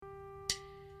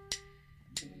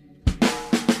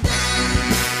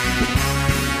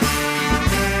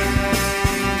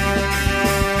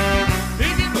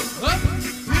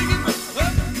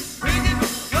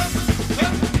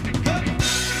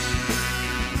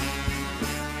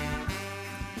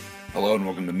Hello and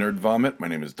welcome to Nerd Vomit. My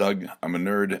name is Doug. I'm a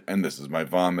nerd, and this is my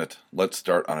vomit. Let's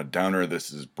start on a downer.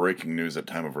 This is breaking news at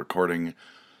time of recording.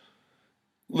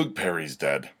 Luke Perry's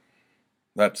dead.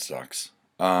 That sucks.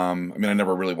 I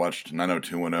never really watched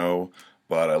 90210,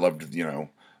 but I loved,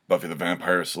 Buffy the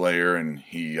Vampire Slayer, and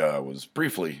he was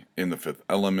briefly in The Fifth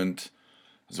Element,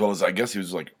 as well as I guess he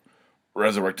was like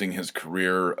resurrecting his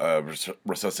career,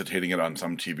 resuscitating it on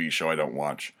some TV show I don't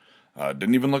watch.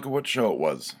 Didn't even look at what show it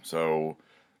was, so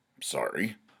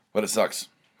sorry. But it sucks.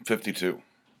 52.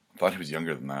 I thought he was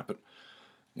younger than that, but,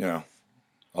 you know,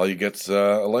 all you get's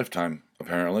a lifetime,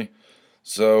 apparently.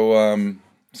 So,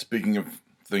 speaking of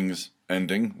things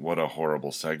ending, what a horrible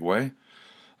segue.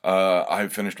 I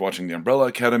finished watching The Umbrella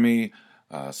Academy,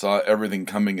 saw everything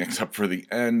coming except for the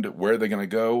end. Where are they going to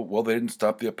go? Well, they didn't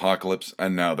stop the apocalypse,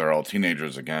 and now they're all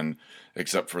teenagers again,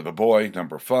 except for the boy,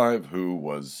 number 5, who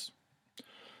was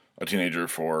a teenager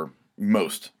for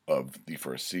most of the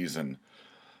first season.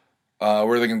 Where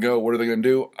are they going to go? What are they going to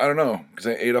do? I don't know, because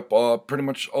I ate up pretty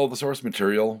much all the source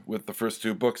material with the first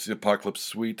 2 books, The Apocalypse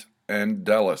Suite and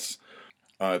Dallas.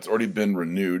 It's already been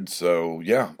renewed, so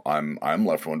yeah, I'm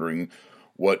left wondering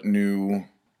what new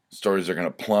stories they're going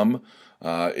to plumb.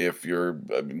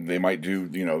 They might do,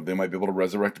 they might be able to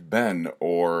resurrect Ben,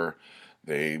 or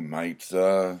they might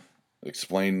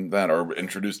explain that, or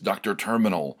introduce Dr.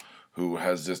 Terminal, who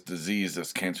has this disease,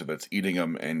 this cancer that's eating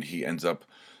him, and he ends up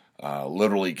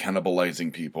literally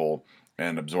cannibalizing people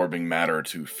and absorbing matter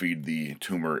to feed the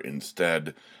tumor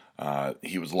instead.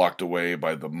 He was locked away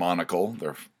by the Monocle,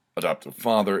 their adoptive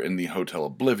father, in the Hotel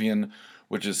Oblivion,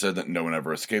 which is said that no one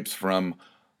ever escapes from.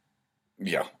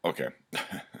 Yeah, okay.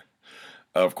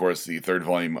 Of course, the 3rd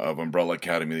volume of Umbrella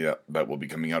Academy that will be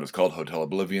coming out is called Hotel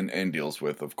Oblivion and deals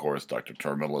with, of course, Dr.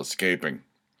 Terminal escaping.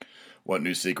 What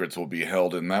new secrets will be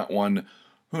held in that one?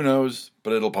 Who knows,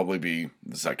 but it'll probably be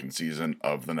the 2nd season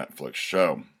of the Netflix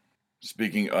show.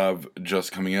 Speaking of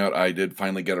just coming out, I did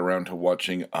finally get around to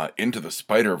watching Into the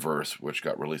Spider-Verse, which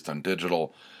got released on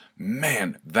digital.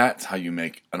 Man, that's how you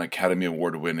make an Academy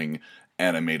Award-winning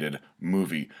animated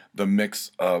movie. The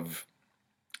mix of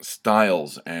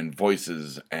styles and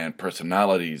voices and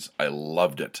personalities, I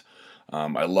loved it.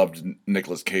 I loved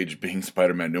Nicolas Cage being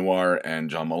Spider-Man Noir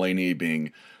and John Mulaney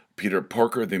being Peter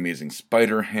Porker, the Amazing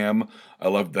Spider-Ham. I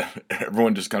loved that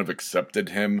everyone just kind of accepted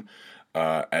him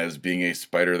as being a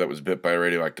spider that was bit by a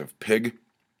radioactive pig.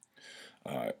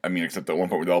 Except at one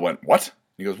point where they all went, "What?"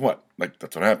 He goes, "What?" Like,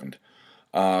 that's what happened.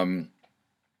 Um,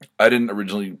 I didn't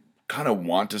originally kind of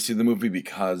want to see the movie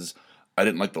because I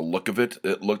didn't like the look of it.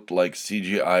 It looked like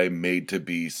CGI made to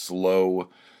be slow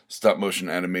stop motion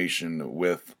animation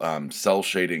with cell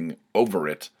shading over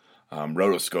it,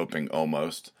 rotoscoping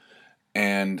almost.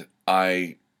 And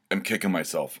I am kicking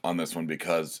myself on this one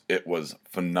because it was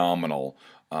phenomenal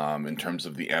in terms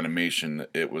of the animation.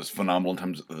 It was phenomenal in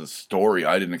terms of the story.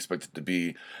 I didn't expect it to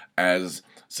be as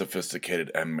sophisticated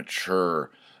and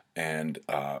mature and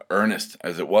earnest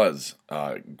as it was.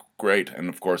 Great. And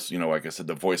of course, like I said,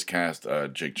 the voice cast,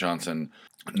 Jake Johnson,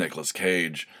 Nicolas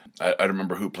Cage. I don't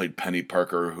remember who played Penny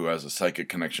Parker, who has a psychic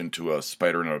connection to a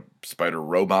spider and a spider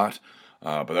robot.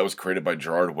 But that was created by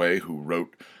Gerard Way, who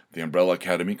wrote The Umbrella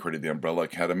Academy, created The Umbrella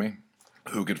Academy.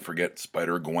 Who could forget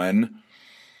Spider-Gwen?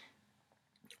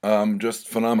 Just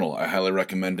phenomenal. I highly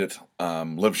recommend it.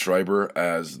 Liv Schreiber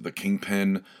as the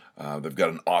Kingpin. They've got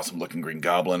an awesome looking Green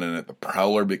Goblin in it. The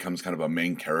Prowler becomes kind of a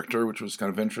main character, which was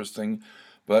kind of interesting.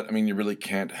 But, you really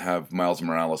can't have Miles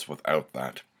Morales without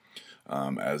that.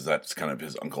 As that's kind of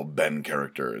his Uncle Ben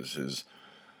character, is his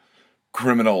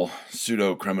criminal,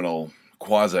 pseudo-criminal,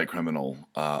 quasi-criminal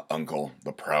uncle,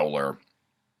 the Prowler,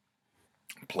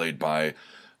 played by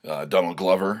Donald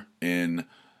Glover in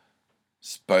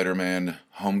Spider-Man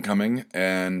Homecoming,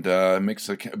 and makes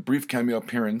a brief cameo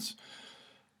appearance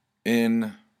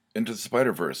in Into the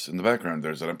Spider-Verse. In the background,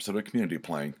 there's an episode of Community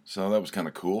playing, so that was kind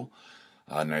of cool.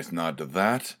 Nice nod to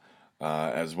that.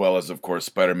 As well as, of course,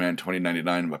 Spider-Man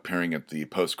 2099 appearing at the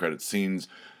post-credit scenes,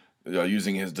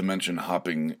 using his dimension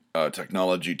hopping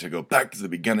technology to go back to the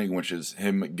beginning, which is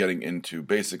him getting into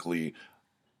basically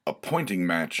a pointing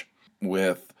match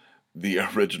with the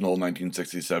original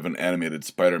 1967 animated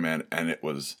Spider-Man, and it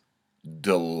was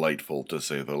delightful to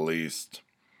say the least.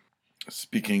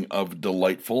 Speaking of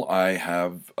delightful, I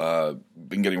have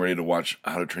been getting ready to watch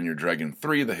How to Train Your Dragon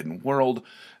 3, The Hidden World,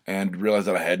 and realized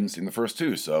that I hadn't seen the first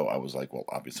 2, so I was like, well,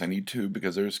 obviously I need 2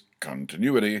 because there's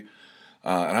continuity.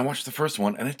 And I watched the first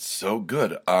one, and it's so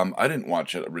good. I didn't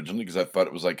watch it originally because I thought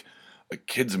it was like a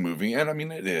kid's movie, and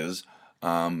it is,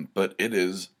 but it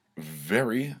is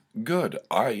very good.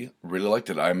 I really liked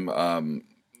it. I'm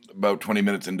about 20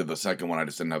 minutes into the second one. I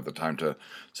just didn't have the time to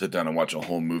sit down and watch a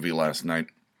whole movie last night.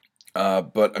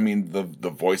 But I mean, the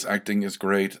voice acting is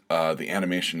great. The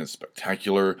animation is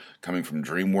spectacular, coming from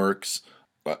DreamWorks.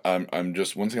 I'm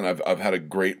just once again, I've had a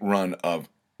great run of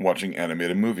watching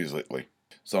animated movies lately.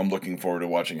 So I'm looking forward to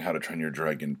watching How to Train Your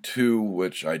Dragon 2,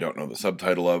 which I don't know the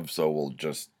subtitle of, so we'll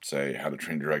just say How to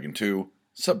Train Your Dragon 2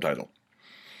 subtitle.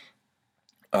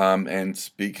 And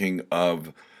speaking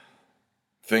of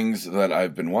things that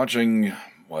I've been watching,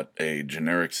 what a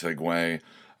generic segue.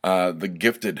 The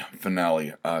Gifted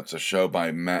finale. It's a show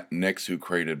by Matt Nix, who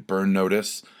created Burn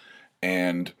Notice,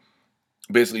 and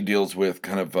basically deals with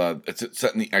kind of, it's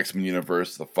set in the X-Men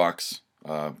universe, the Fox,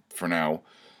 for now,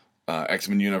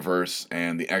 X-Men universe,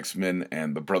 and the X-Men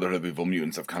and the Brotherhood of Evil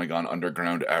Mutants have kind of gone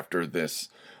underground after this,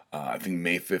 I think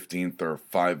May 15th or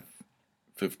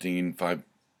 5/15,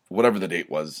 whatever the date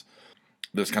was,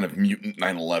 this kind of mutant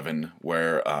 9/11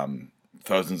 where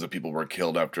thousands of people were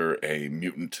killed after a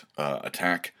mutant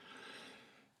attack.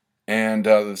 And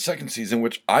the second season,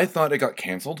 which I thought it got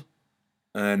canceled,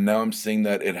 and now I'm seeing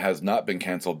that it has not been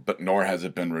canceled, but nor has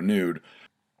it been renewed.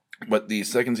 But the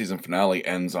second season finale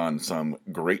ends on some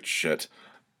great shit.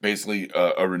 Basically,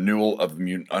 a renewal of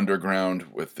Mutant Underground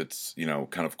with its,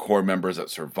 kind of core members that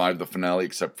survived the finale,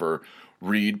 except for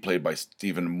Reed, played by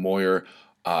Stephen Moyer.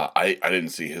 I didn't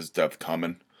see his death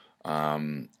coming.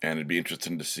 And it'd be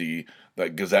interesting to see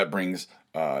that, because that brings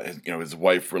his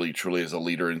wife really truly as a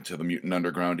leader into the Mutant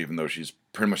Underground, even though she's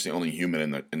pretty much the only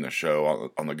human in the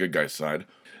show on the good guy's side,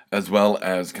 as well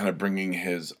as kind of bringing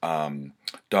his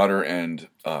daughter and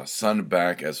son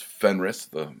back as Fenris,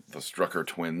 the Strucker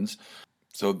twins.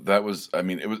 So that was,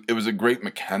 it was a great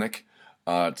mechanic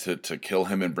to kill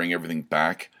him and bring everything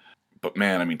back, but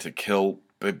man, to kill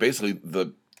basically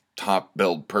the top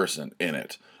billed person in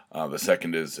it. The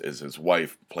second is his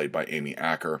wife, played by Amy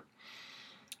Acker,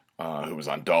 who was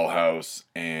on Dollhouse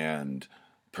and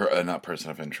not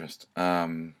Person of Interest.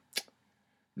 No,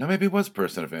 maybe it was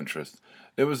Person of Interest.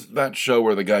 It was that show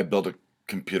where the guy built a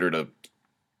computer to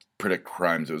predict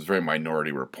crimes. It was very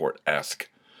Minority Report-esque.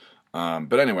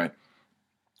 But anyway,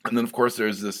 and then of course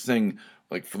there's this thing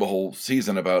like for the whole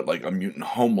season about like a mutant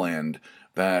homeland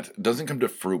that doesn't come to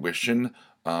fruition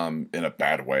in a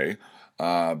bad way,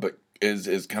 but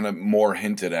is kind of more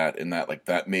hinted at in that like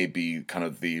that may be kind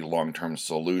of the long-term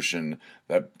solution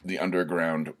that the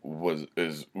underground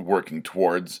is working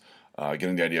towards,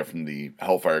 getting the idea from the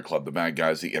Hellfire Club, the bad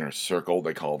guys, the Inner Circle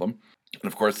they call them. And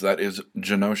of course that is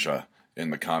Genosha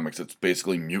in the comics. It's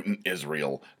basically mutant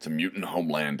Israel. It's a mutant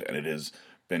homeland, and it has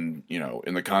been,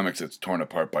 in the comics it's torn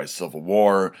apart by civil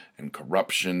war and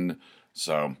corruption.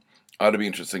 So ought to be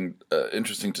interesting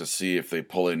to see if they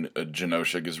pull in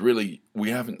Genosha, because really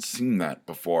we haven't seen that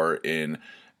before in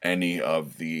any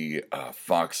of the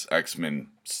Fox X-Men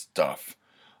stuff.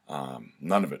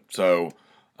 None of it. So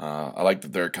I like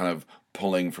that they're kind of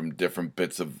pulling from different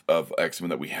bits of X-Men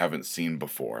that we haven't seen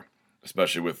before,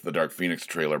 especially with the Dark Phoenix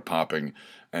trailer popping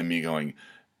and me going,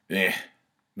 they'll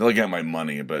get my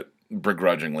money, but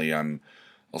begrudgingly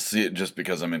I'll see it just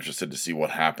because I'm interested to see what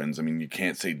happens. You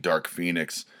can't say Dark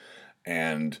Phoenix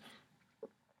and,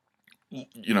 I'm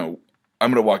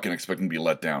going to walk in expecting to be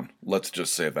let down. Let's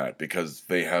just say that, because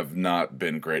they have not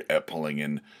been great at pulling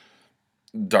in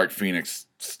Dark Phoenix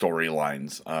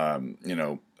storylines.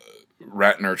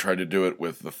 Ratner tried to do it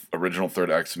with the original third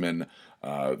X-Men.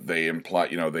 They imply,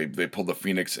 they pulled the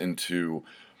Phoenix into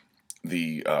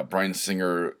the Bryan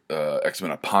Singer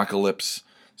X-Men Apocalypse.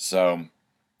 So,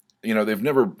 they've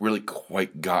never really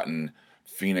quite gotten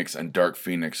Phoenix and Dark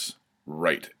Phoenix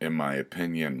right, in my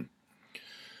opinion.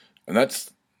 And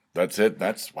that's it.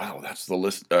 That's the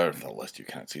list. The list you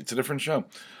can't see. It's a different show.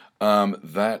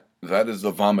 That is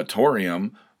the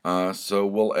Vomitorium. So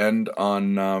we'll end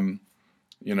on a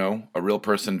real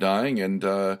person dying and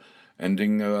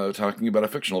ending talking about a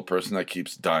fictional person that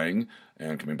keeps dying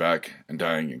and coming back and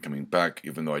dying and coming back,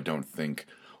 even though I don't think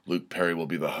Luke Perry will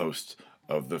be the host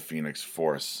of the Phoenix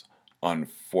Force,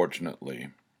 unfortunately.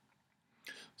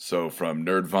 So from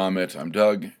Nerd Vomit, I'm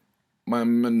Doug.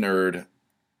 I'm a nerd.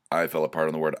 I fell apart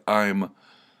on the word I'm.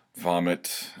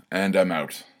 Vomit. And I'm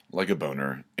out like a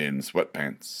boner in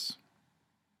sweatpants.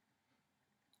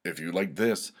 If you like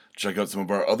this, check out some of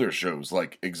our other shows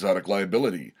like Exotic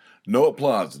Liability, No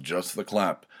Applause, Just the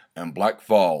Clap, and Black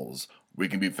Falls. We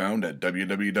can be found at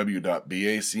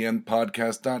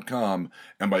www.bacnpodcast.com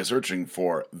and by searching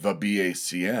for The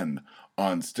BACN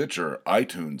on Stitcher,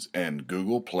 iTunes, and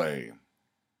Google Play.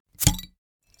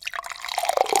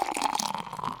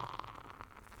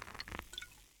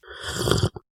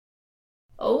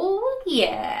 Oh,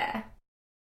 yeah.